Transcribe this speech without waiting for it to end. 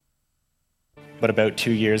But about 2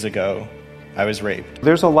 years ago, I was raped.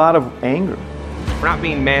 There's a lot of anger. We're not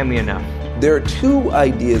being manly enough. There are two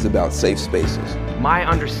ideas about safe spaces. My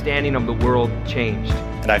understanding of the world changed.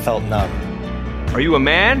 And I felt numb. Are you a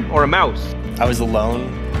man or a mouse? I was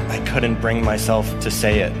alone. I couldn't bring myself to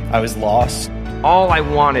say it. I was lost. All I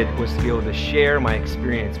wanted was to be able to share my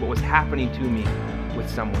experience, what was happening to me, with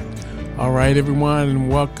someone. All right, everyone, and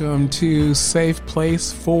welcome to Safe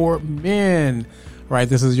Place for Men. All right,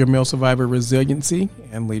 this is your male survivor resiliency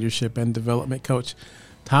and leadership and development coach,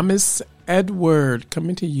 Thomas Edward,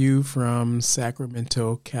 coming to you from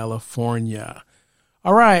Sacramento, California.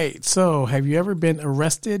 All right, so have you ever been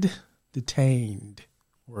arrested, detained?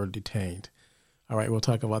 All right, we'll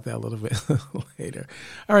talk about that a little bit later.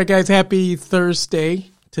 All right, guys, happy Thursday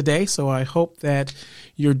today. So I hope that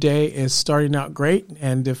your day is starting out great.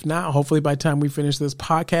 And if not, hopefully by the time we finish this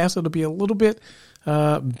podcast, it'll be a little bit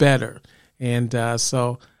better. And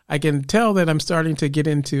so I can tell that I'm starting to get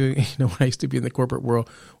into, when I used to be in the corporate world,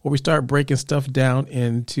 where we start breaking stuff down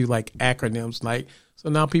into like acronyms. Like, so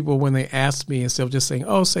now people, when they ask me, instead of just saying,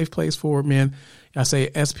 oh, Safe Place for Men, I say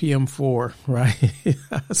SPM4, right?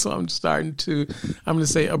 So I'm going to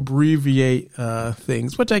say abbreviate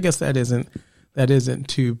things, which I guess that isn't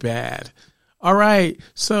too bad. All right.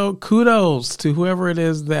 So kudos to whoever it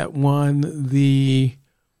is that won the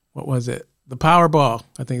Powerball.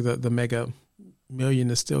 I think the Mega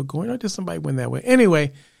Million is still going, or did somebody win that way?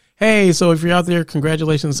 Anyway, hey, so if you're out there,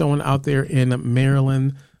 congratulations to someone out there in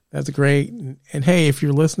Maryland. That's great. And hey, if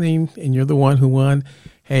you're listening and you're the one who won,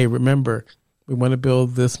 hey, remember, we want to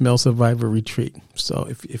build this male survivor retreat. So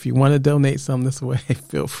if you want to donate some this way,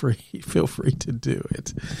 feel free to do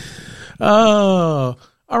it. Oh,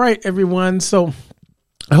 all right, everyone. So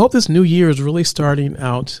I hope this new year is really starting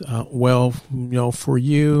out well, for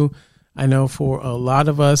you. I know for a lot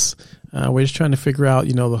of us, we're just trying to figure out,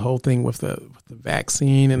 the whole thing with the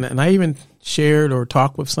vaccine. And I even shared or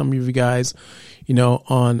talked with some of you guys,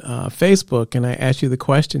 on Facebook. And I asked you the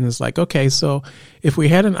question is like, okay, so if we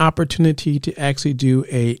had an opportunity to actually do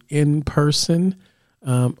a in-person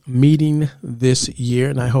meeting this year,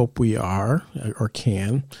 and I hope we are or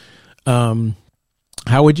can,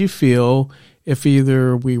 how would you feel if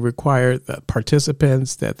either we required the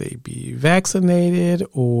participants that they be vaccinated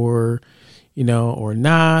or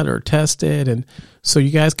not, or tested? And so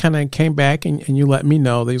you guys kind of came back and you let me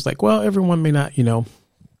know. They was like, well, everyone may not,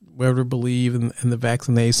 whether believe in the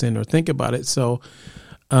vaccination or think about it. So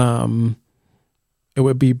it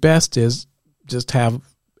would be best is just have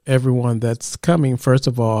everyone that's coming, first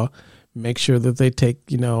of all, make sure that they take,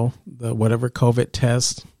 the whatever COVID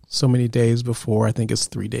test so many days before. I think it's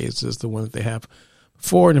 3 days is the one that they have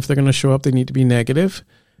before. And if they're going to show up, they need to be negative.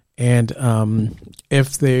 And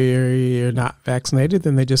if they're not vaccinated,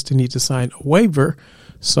 then they just need to sign a waiver.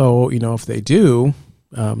 So, if they do,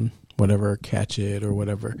 whatever, catch it or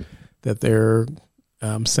whatever, that they're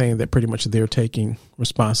saying that pretty much they're taking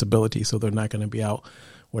responsibility. So they're not going to be out,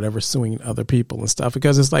 suing other people and stuff.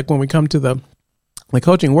 Because it's like when we come to the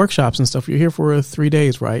coaching workshops and stuff, you're here for 3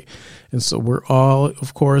 days, right? And so we're all,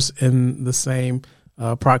 of course, in the same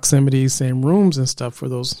proximity, same rooms and stuff for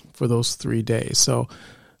those 3 days. So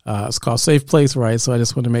it's called Safe Place, right? So I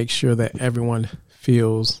just want to make sure that everyone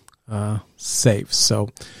feels safe. So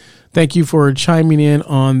thank you for chiming in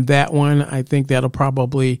on that one. I think that'll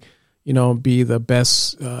probably, be the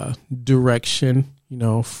best direction,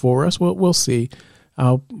 for us. We'll see.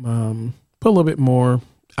 I'll put a little bit more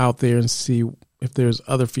out there and see if there's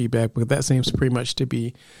other feedback, but that seems pretty much to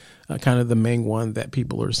be kind of the main one that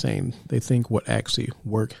people are saying they think would actually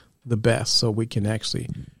work the best, so we can actually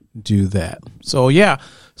do that. So yeah,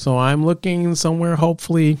 so I'm looking somewhere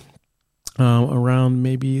hopefully around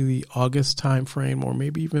maybe the August time frame, or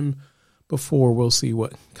maybe even before. We'll see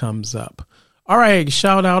what comes up. All right,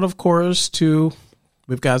 shout out, of course, to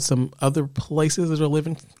we've got some other places that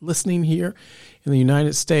are listening here in the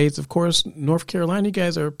United States. Of course, North Carolina, you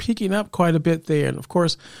guys are peaking up quite a bit there. And of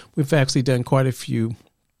course, we've actually done quite a few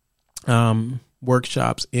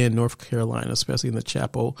workshops in North Carolina, especially in the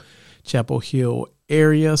Chapel Hill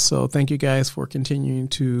area. So thank you guys for continuing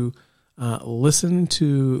to listen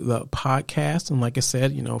to the podcast. And like I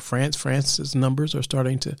said, France's numbers are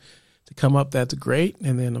starting to come up. That's great.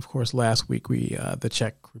 And then, of course, last week the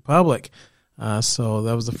Czech Republic. So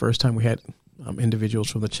that was the first time we had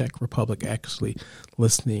individuals from the Czech Republic actually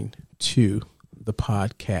listening to the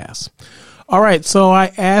podcast. All right. So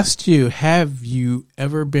I asked you, have you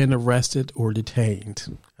ever been arrested or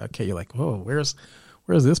detained? Okay. You're like, whoa, where's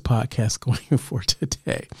this podcast going for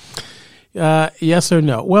today? Yes or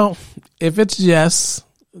no? Well, if it's yes,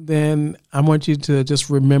 then I want you to just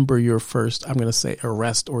remember your first, I'm going to say,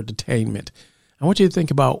 arrest or detainment. I want you to think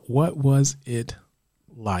about, what was it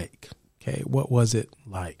like? Okay, what was it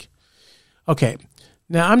like? Okay,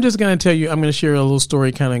 now I'm just going to tell you, I'm going to share a little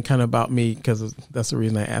story kind of about me, because that's the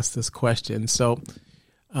reason I asked this question. So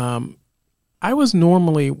I was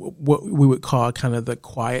normally what we would call kind of the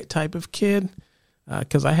quiet type of kid,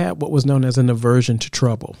 because I had what was known as an aversion to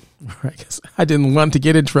trouble, right? 'Cause I didn't want to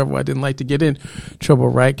get in trouble. I didn't like to get in trouble,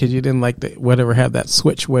 right? Because you didn't like to have that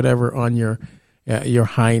switch, whatever, on your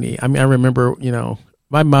hiney. I mean, I remember,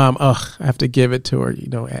 my mom, I have to give it to her,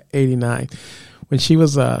 at 89, when she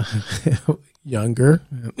was younger,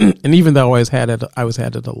 and even though I was had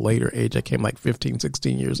at a later age, I came like 15,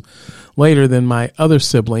 16 years later than my other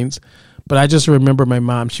siblings. But I just remember my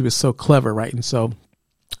mom, she was so clever, right? And so,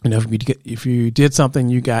 if you did something,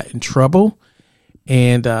 you got in trouble.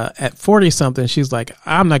 And at 40 something, she's like,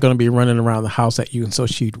 I'm not going to be running around the house at you. And so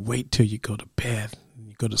she'd wait till you go to bed and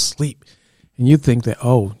you go to sleep. And you think that,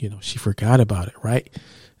 she forgot about it, right?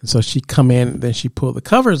 And so she'd come in, and then she'd pull the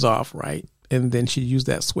covers off, right? And then she'd use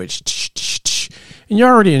that switch. And you're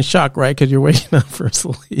already in shock, right? Because you're waking up for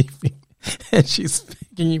sleep. And she's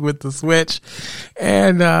spanking you with the switch.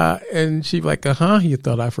 And she'd be like, you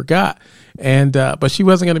thought I forgot. And but she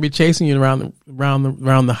wasn't going to be chasing you around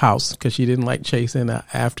the house, because she didn't like chasing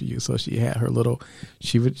after you. So she had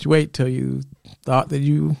she would wait till you thought that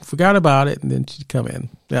you forgot about it, and then she'd come in.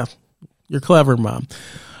 Yeah. You're clever, Mom.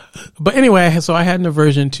 But anyway, so I had an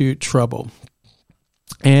aversion to trouble.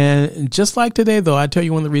 And just like today, though, I tell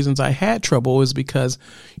you, one of the reasons I had trouble was because,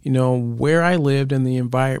 where I lived in the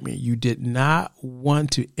environment, you did not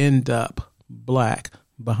want to end up black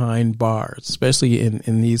behind bars, especially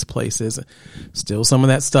in these places. Still, some of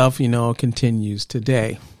that stuff, continues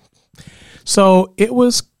today. So it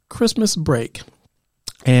was Christmas break,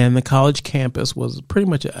 and the college campus was pretty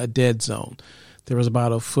much a dead zone. There was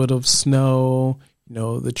about a foot of snow.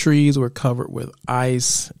 The trees were covered with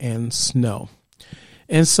ice and snow.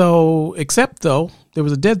 And so, except though, there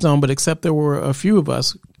was a dead zone, but except there were a few of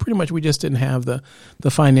us, pretty much we just didn't have the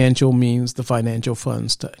financial means, the financial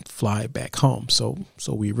funds to fly back home. So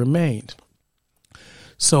we remained.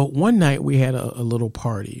 So one night we had a little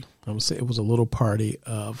party. I would say it was a little party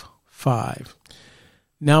of 5.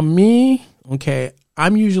 Now me,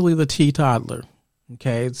 I'm usually the teetotaler.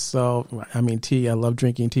 Okay, so, tea, I love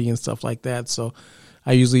drinking tea and stuff like that, so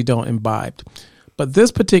I usually don't imbibe. But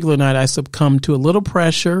this particular night, I succumbed to a little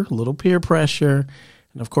peer pressure,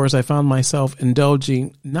 and of course, I found myself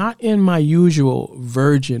indulging not in my usual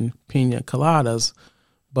virgin pina coladas,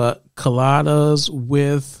 but coladas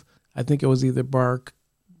with, I think it was either Bacardi?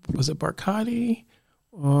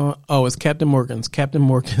 It's Captain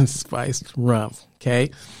Morgan's spiced rum,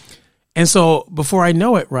 okay? And so, before I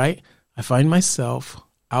know it, right, I find myself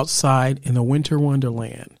outside in a winter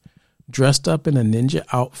wonderland, dressed up in a ninja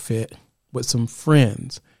outfit with some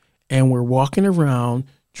friends, and we're walking around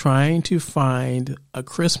trying to find a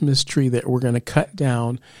Christmas tree that we're going to cut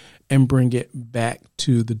down and bring it back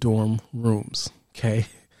to the dorm rooms. Okay.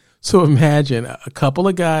 So imagine a couple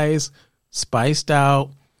of guys spiced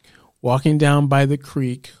out, walking down by the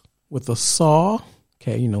creek with a saw,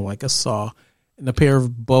 like a saw, and a pair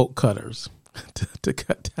of bolt cutters to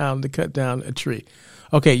cut down a tree.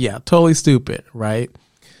 Okay, yeah, totally stupid, right?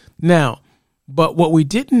 Now, but what we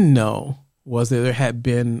didn't know was that there had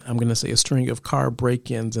been, I'm going to say, a string of car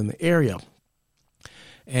break-ins in the area.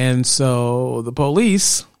 And so the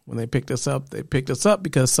police, when they picked us up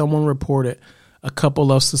because someone reported a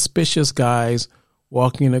couple of suspicious guys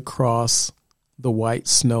walking across the white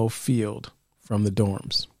snow field from the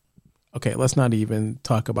dorms. Okay, let's not even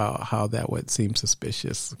talk about how that would seem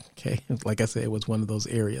suspicious. Okay, like I said, it was one of those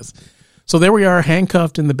areas. So there we are,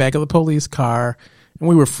 handcuffed in the back of the police car, and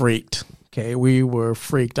we were freaked. Okay, we were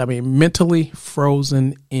freaked. Mentally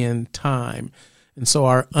frozen in time. And so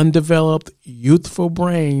our undeveloped, youthful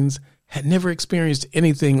brains had never experienced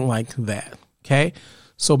anything like that. Okay,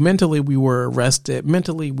 so mentally we were arrested.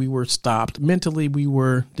 Mentally we were stopped. Mentally we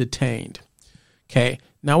were detained. Okay,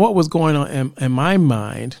 now what was going on in my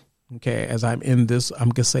mind, as I'm in this, I'm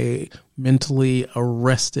going to say, mentally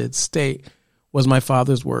arrested state, was my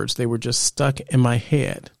father's words. They were just stuck in my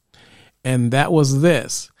head. And that was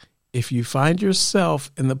this: if you find yourself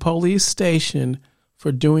in the police station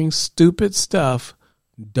for doing stupid stuff,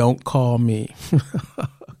 don't call me.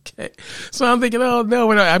 Okay. So I'm thinking, oh no,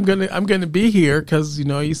 I'm going to be here because,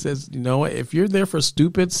 he says, if you're there for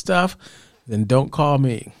stupid stuff, then don't call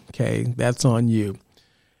me. Okay. That's on you.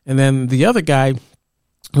 And then the other guy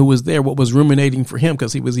who was there, what was ruminating for him,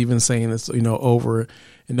 because he was even saying this, over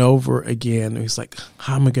and over again. He's like,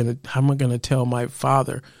 how am I going to tell my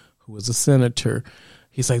father, who was a senator,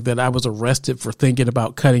 He's like, that I was arrested for thinking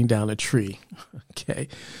about cutting down a tree. Okay.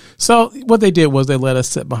 So what they did was they let us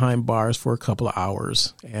sit behind bars for a couple of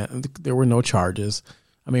hours, and there were no charges.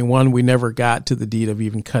 I mean, one, we never got to the deed of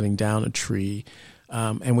even cutting down a tree.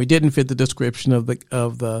 And we didn't fit the description of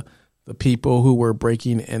the people who were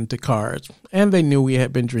breaking into cars. And they knew we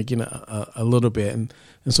had been drinking a little bit. And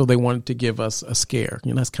so they wanted to give us a scare.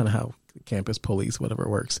 You know, that's kind of how campus police, whatever,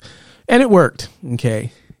 works. And it worked.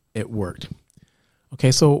 Okay. It worked.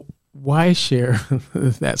 Okay. So why share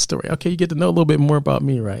that story? Okay. You get to know a little bit more about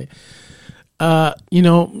me, right?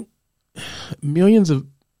 Millions of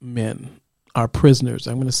men are prisoners,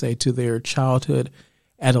 I'm going to say, to their childhood,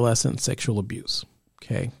 adolescent sexual abuse.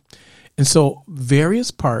 Okay. And so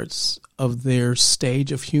various parts of their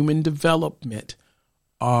stage of human development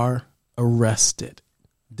are arrested,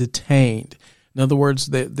 detained. In other words,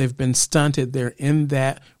 they've been stunted. They're in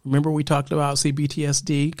that. Remember, we talked about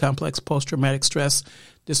CPTSD, complex post-traumatic stress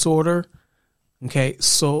disorder. Okay.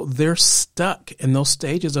 So they're stuck in those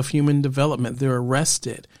stages of human development. They're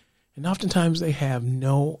arrested. And oftentimes they have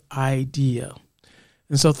no idea.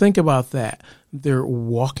 And so think about that. They're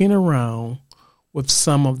walking around with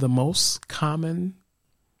some of the most common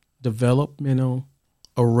developmental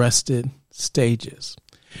arrested stages.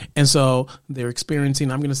 And so they're experiencing,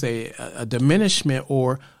 I'm going to say, a diminishment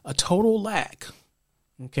or a total lack.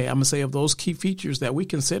 Okay, I'm going to say of those key features that we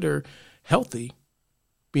consider healthy,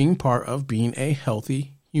 being part of being a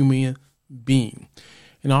healthy human being.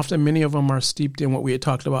 And often many of them are steeped in what we had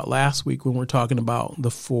talked about last week when we're talking about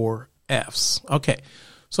the 4 F's. Okay,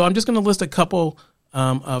 so I'm just going to list a couple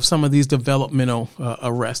of some of these developmental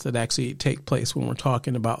arrests that actually take place when we're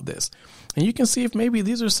talking about this. And you can see if maybe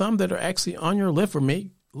these are some that are actually on your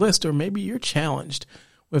list, or maybe you're challenged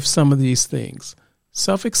with some of these things.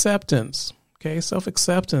 Self-acceptance. Okay,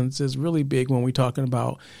 self-acceptance is really big when we're talking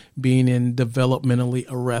about being in developmentally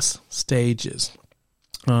arrest stages.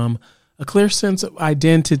 A clear sense of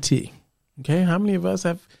identity. Okay, how many of us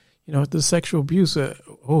have, the sexual abuse?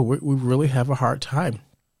 We really have a hard time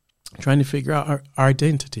trying to figure out our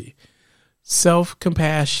identity.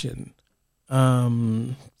 Self-compassion,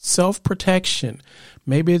 self-protection.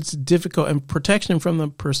 Maybe it's difficult, and protection from the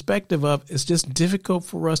perspective of it's just difficult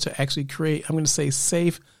for us to actually create, I'm going to say,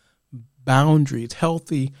 safe boundaries,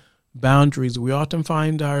 healthy boundaries. We often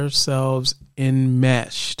find ourselves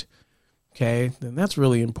enmeshed. Okay, then that's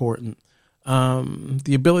really important.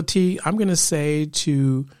 The ability, I'm going to say,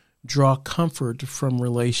 to draw comfort from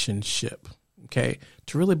relationship. Okay,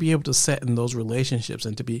 to really be able to set in those relationships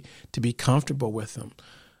and to be comfortable with them.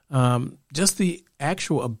 Just the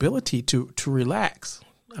actual ability to relax.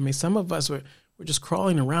 I mean, some of us we're just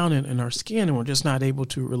crawling around in our skin and we're just not able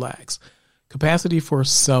to relax. Capacity for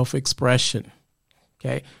self-expression.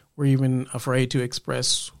 Okay, we're even afraid to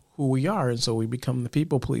express who we are, and so we become the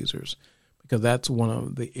people pleasers, because that's one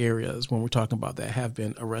of the areas when we're talking about that have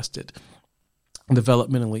been arrested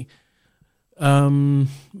developmentally.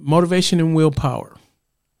 Motivation and willpower.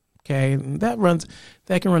 Okay, and that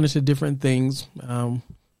can run into different things.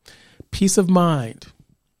 Peace of mind.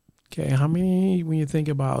 Okay, how many, when you think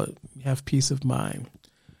about it, have peace of mind?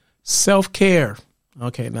 Self-care.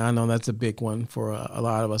 Okay, now I know that's a big one for a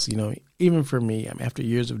lot of us. Even for me, I mean, after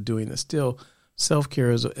years of doing this, still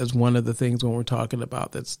self-care is one of the things when we're talking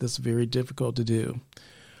about that's very difficult to do.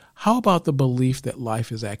 How about the belief that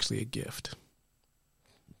life is actually a gift?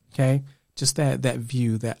 Okay, just that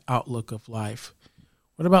view, that outlook of life.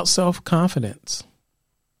 What about self-confidence?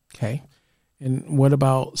 Okay, and what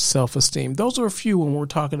about self-esteem? Those are a few when we're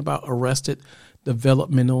talking about arrested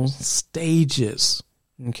developmental stages,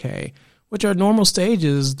 okay, which are normal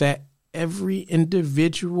stages that every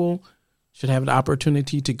individual should have an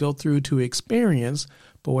opportunity to go through to experience.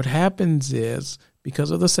 But what happens is,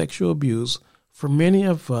 because of the sexual abuse, for many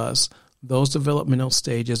of us, those developmental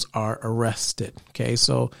stages are arrested. Okay,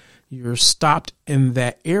 so you're stopped in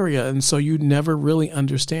that area, and so you never really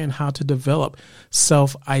understand how to develop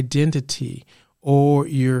self-identity, or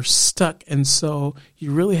you're stuck, and so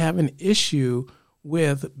you really have an issue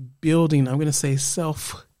with building, I'm going to say,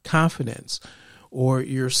 self-confidence, or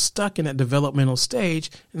you're stuck in that developmental stage,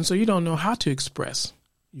 and so you don't know how to express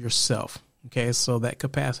yourself. Okay, so that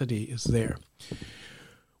capacity is there.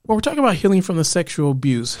 When we're talking about healing from the sexual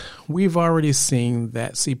abuse, we've already seen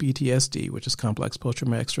that CPTSD, which is complex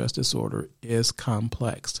post-traumatic stress disorder, is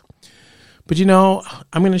complex. But,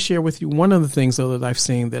 I'm going to share with you one of the things, though, that I've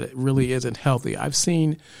seen that it really isn't healthy. I've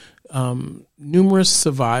seen numerous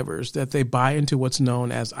survivors that they buy into what's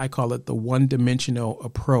known as, I call it, the one-dimensional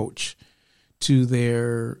approach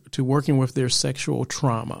to working with their sexual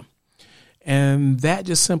trauma. And that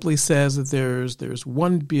just simply says that there's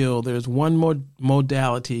one bill, there's one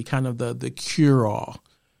modality, kind of the cure-all,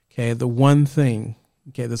 okay, the one thing,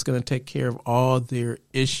 okay, that's going to take care of all their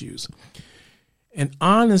issues. And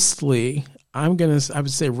honestly, I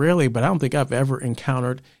would say rarely, but I don't think I've ever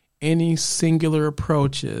encountered any singular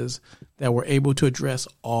approaches that were able to address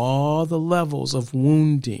all the levels of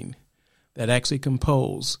wounding that actually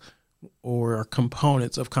compose or are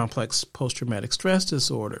components of complex post-traumatic stress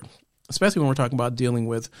disorder, especially when we're talking about dealing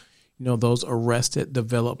with, those arrested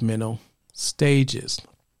developmental stages.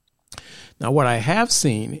 Now, what I have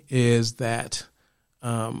seen is that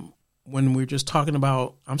when we're just talking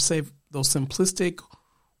about, I'm saying those simplistic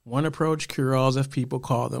one approach cure-alls, as people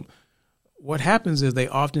call them, what happens is they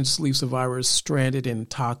often just leave survivors stranded in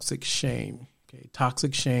toxic shame,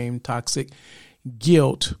 toxic shame, toxic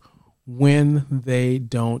guilt when they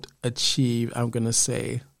don't achieve, I'm going to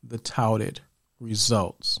say, the touted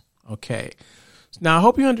results. Okay. Now, I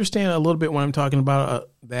hope you understand a little bit when I'm talking about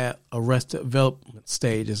that arrested development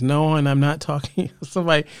stages. No, and I'm not talking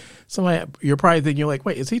somebody. You're probably thinking, like,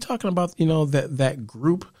 wait, is he talking about that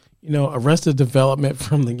group, arrested development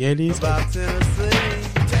from the 80s?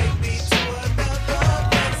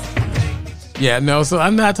 Yeah, no. So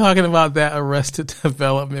I'm not talking about that arrested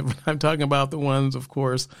development, but I'm talking about the ones, of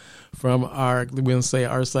course, from our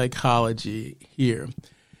psychology here.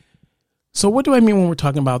 So what do I mean when we're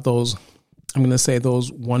talking about those? I'm going to say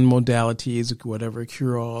those one modalities, whatever,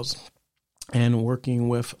 cure-alls, and working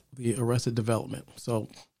with the arrested development. So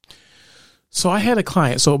I had a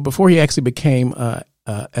client. So before he actually became a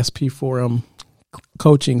SP Forum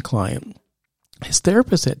coaching client, his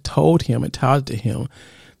therapist had told him and touted to him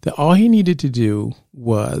that all he needed to do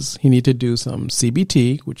was he needed to do some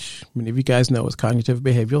CBT, which many of you guys know is cognitive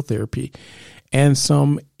behavioral therapy, and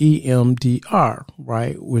some EMDR,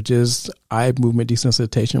 right, which is eye movement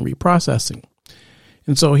desensitization reprocessing.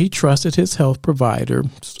 And so he trusted his health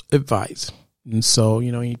provider's advice. And so,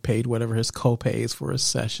 he paid whatever his co-pays for his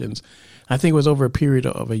sessions. I think it was over a period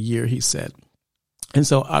of a year, he said. And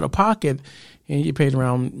so out of pocket, he paid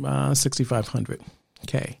around $6,500.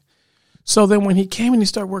 Okay. So then when he came and he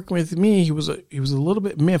started working with me, he was a little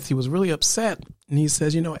bit miffed. He was really upset. And he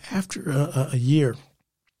says, after a year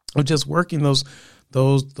of just working those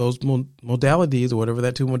modalities or whatever,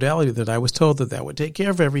 that two modalities that I was told that would take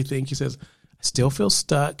care of everything, he says, I still feel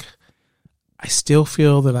stuck. I still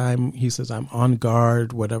feel that I'm on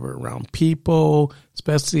guard, whatever, around people,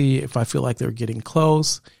 especially if I feel like they're getting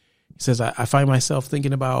close. He says, I find myself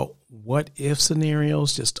thinking about what if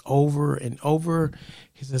scenarios just over and over.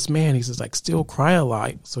 He says, I still cry a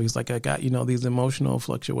lot. So he's like, I got, these emotional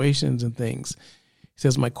fluctuations and things. He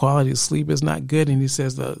says, my quality of sleep is not good. And he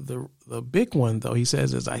says, the big one, though, he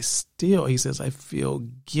says, is I feel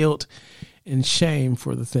guilt and shame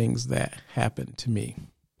for the things that happened to me.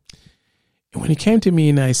 And when he came to me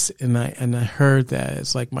and I heard that,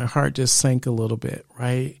 it's like my heart just sank a little bit,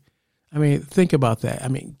 right? I mean, think about that. I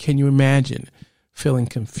mean, can you imagine feeling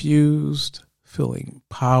confused, feeling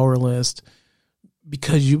powerless,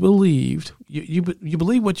 because you believed, you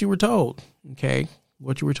believe what you were told, okay?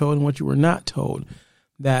 What you were told and what you were not told,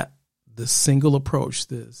 that the single approach,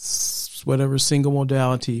 this whatever single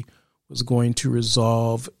modality was going to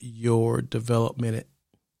resolve your development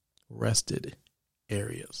arrested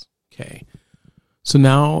areas, okay? So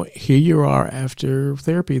now here you are after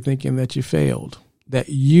therapy thinking that you failed, right?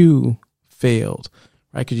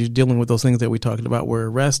 Because you're dealing with those things that we talked about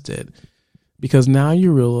were arrested, because now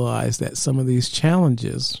you realize that some of these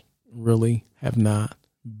challenges really have not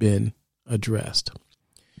been addressed.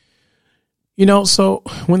 So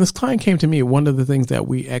when this client came to me, one of the things that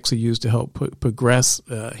we actually used to help progress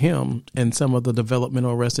him and some of the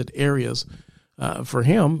developmental arrested areas for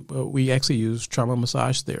him, we actually used trauma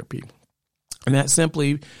massage therapy. And that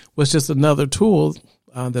simply was just another tool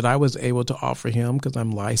that I was able to offer him because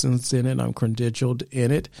I'm licensed in it, I'm credentialed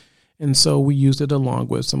in it. And so we used it along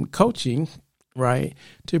with some coaching, right,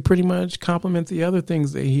 to pretty much complement the other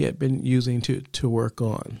things that he had been using to work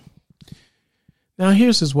on. Now,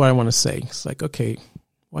 here's just what I want to say. It's like, okay,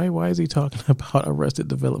 why is he talking about arrested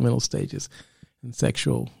developmental stages and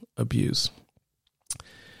sexual abuse?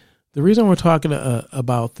 The reason we're talking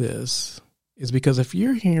about this is because if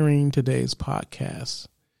you're hearing today's podcast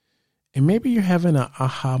and maybe you're having an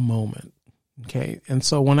aha moment, okay? And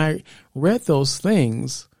so when I read those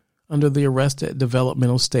things under the arrested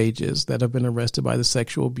developmental stages that have been arrested by the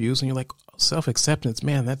sexual abuse, and you're like, self-acceptance,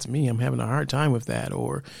 man, that's me. I'm having a hard time with that.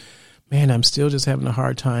 Or, man, I'm still just having a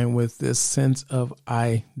hard time with this sense of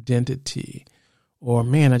identity. Or,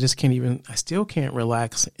 man, I still can't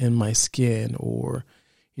relax in my skin. Or,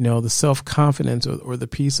 the self-confidence or the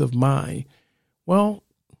peace of mind. Well,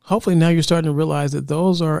 hopefully now you're starting to realize that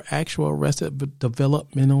those are actual arrested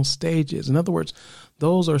developmental stages. In other words,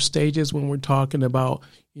 those are stages when we're talking about,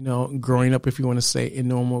 growing up, if you want to say, in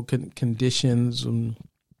normal conditions,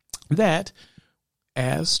 that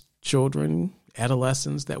as children,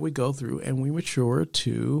 adolescents, that we go through and we mature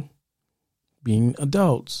to being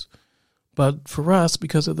adults. But for us,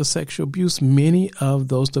 because of the sexual abuse, many of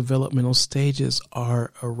those developmental stages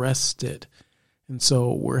are arrested. And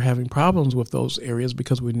so we're having problems with those areas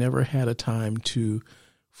because we never had a time to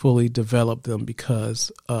fully develop them because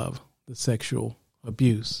of the sexual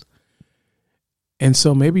abuse. And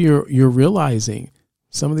so maybe you're realizing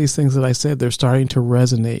some of these things that I said, they're starting to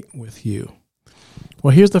resonate with you.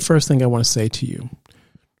 Well, here's the first thing I want to say to you.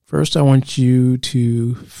 First, I want you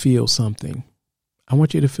to feel something. I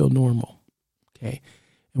want you to feel normal. Okay.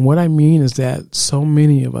 And what I mean is that so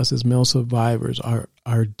many of us as male survivors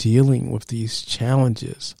are dealing with these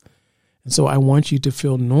challenges. And so I want you to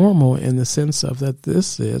feel normal in the sense of that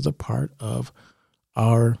this is a part of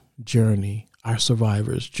our journey, our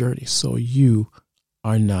survivor's journey. So you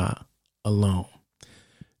are not alone.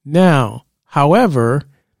 Now, however,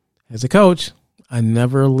 as a coach, I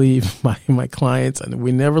never leave my clients, and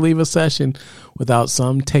we never leave a session without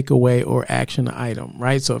some takeaway or action item,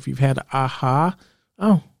 right? So if you've had aha,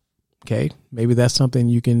 okay, maybe that's something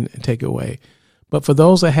you can take away. But for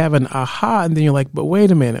those that have an aha, and then you're like, but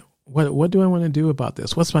wait a minute, what do I want to do about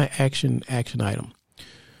this? What's my action item?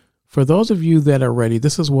 For those of you that are ready,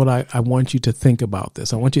 this is what I want you to think about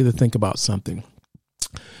this. I want you to think about something.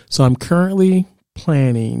 So I'm currently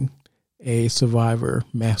planning a survivor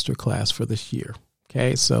masterclass for this year.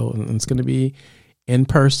 Okay, so it's going to be in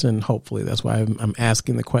person, hopefully. That's why I'm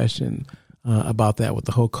asking the question about that with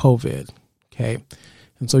the whole COVID. Okay,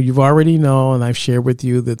 and so you've already know, and I've shared with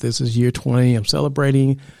you that this is year 20. I'm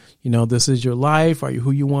celebrating, this is your life. Are you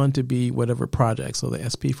who you want to be? Whatever project. So the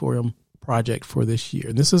SP Forum project for this year.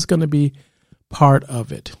 And this is going to be part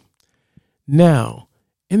of it. Now,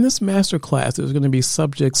 in this masterclass, there's going to be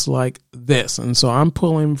subjects like this. And so I'm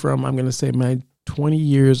pulling from, I'm going to say, my 20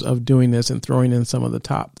 years of doing this and throwing in some of the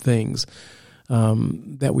top things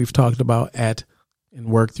that we've talked about and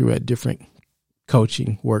worked through at different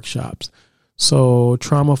coaching workshops. So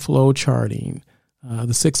trauma flow charting,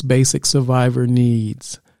 the 6 basic survivor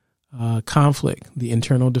needs, conflict, the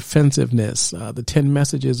internal defensiveness, the 10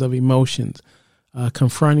 messages of emotions,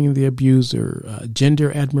 confronting the abuser,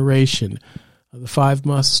 gender admiration, the 5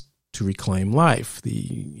 musts to reclaim life,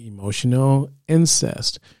 the emotional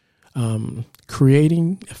incest,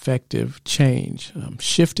 creating effective change,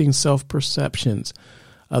 shifting self-perceptions,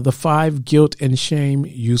 the 5 guilt and shame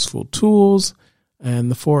useful tools, and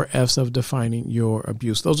the 4 F's of defining your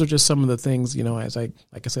abuse. Those are just some of the things, as like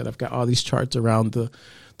I said, I've got all these charts around the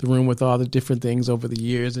room with all the different things over the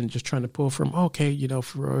years and just trying to pull from,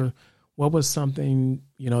 for what was something,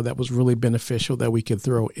 that was really beneficial that we could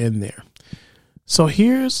throw in there. So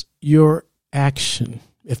here's your action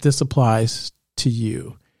if this applies to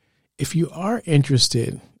you. If you are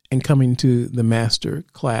interested in coming to the master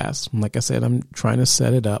class, like I said, I'm trying to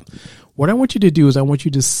set it up. What I want you to do is I want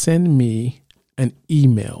you to send me an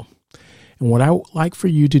email. And what I would like for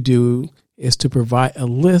you to do is to provide a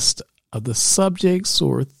list of the subjects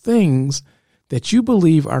or things that you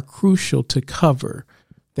believe are crucial to cover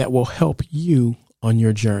that will help you on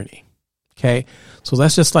your journey. Okay, so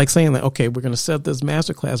that's just like saying that, okay, we're going to set this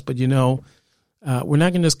masterclass, but we're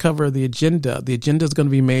not going to just cover the agenda. The agenda is going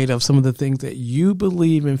to be made of some of the things that you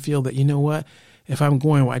believe and feel that, if I'm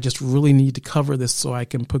going, I just really need to cover this so I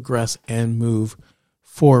can progress and move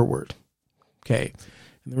forward. Okay,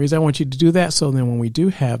 and the reason I want you to do that, so then when we do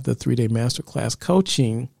have the 3-day masterclass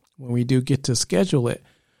coaching, when we do get to schedule it,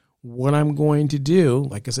 what I'm going to do,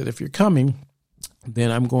 like I said, if you're coming, then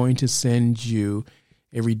I'm going to send you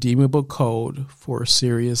a redeemable code for a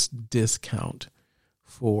serious discount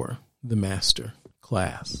for the master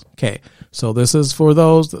class. Okay, so this is for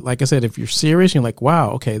those that, like I said, if you're serious, you're like,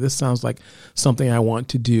 wow, okay, this sounds like something I want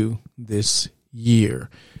to do this year.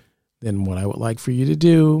 Then what I would like for you to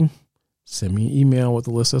do, send me an email with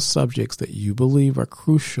a list of subjects that you believe are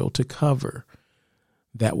crucial to cover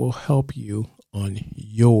that will help you on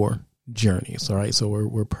your journeys. All right, so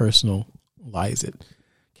we're personalize it.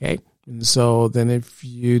 Okay. And so then if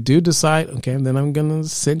you do decide, okay, then I'm going to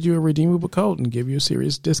send you a redeemable code and give you a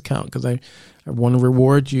serious discount because I want to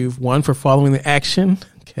reward you, one, for following the action.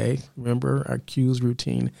 Okay. Remember our cues,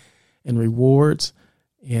 routine, and rewards,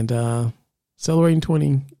 and celebrating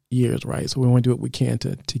 20 years, right? So we want to do what we can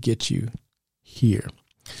to get you here.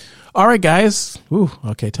 All right, guys. Ooh,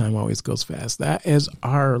 okay, time always goes fast. That is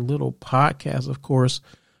our little podcast, of course,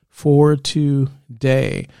 for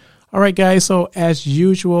today. All right, guys. So as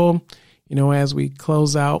usual, as we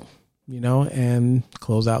close out, and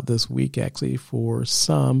close out this week, actually, for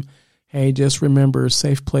some, hey, just remember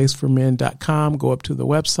safeplaceformen.com. Go up to the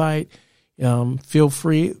website. Feel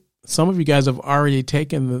free. Some of you guys have already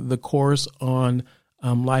taken the course on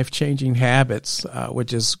life-changing habits,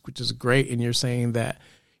 which is great. And you're saying that,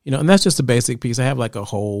 and that's just a basic piece. I have like a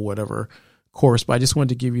whole whatever course, but I just wanted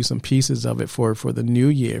to give you some pieces of it for the new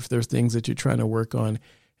year. If there's things that you're trying to work on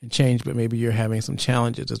and change, but maybe you're having some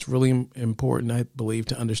challenges, it's really important, I believe,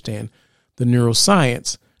 to understand the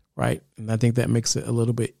neuroscience, right? And I think that makes it a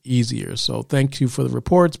little bit easier. So thank you for the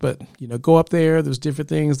reports, but, go up there. There's different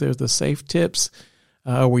things. There's the safe tips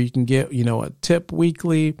where you can get, a tip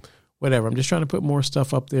weekly, whatever. I'm just trying to put more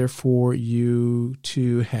stuff up there for you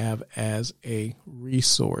to have as a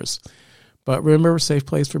resource. But remember, Safe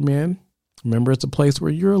Place for Men. Remember, it's a place where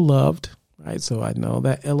you're loved, right? So I know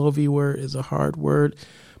that LOV word is a hard word,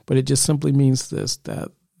 but it just simply means this, that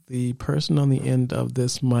the person on the end of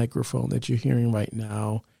this microphone that you're hearing right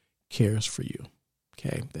now cares for you.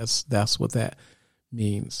 Okay, that's what that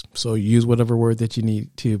means. So use whatever word that you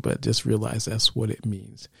need to, but just realize that's what it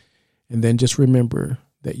means. And then just remember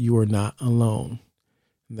that you are not alone,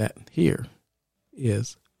 that here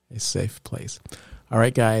is a safe place. All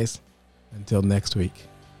right, guys, until next week.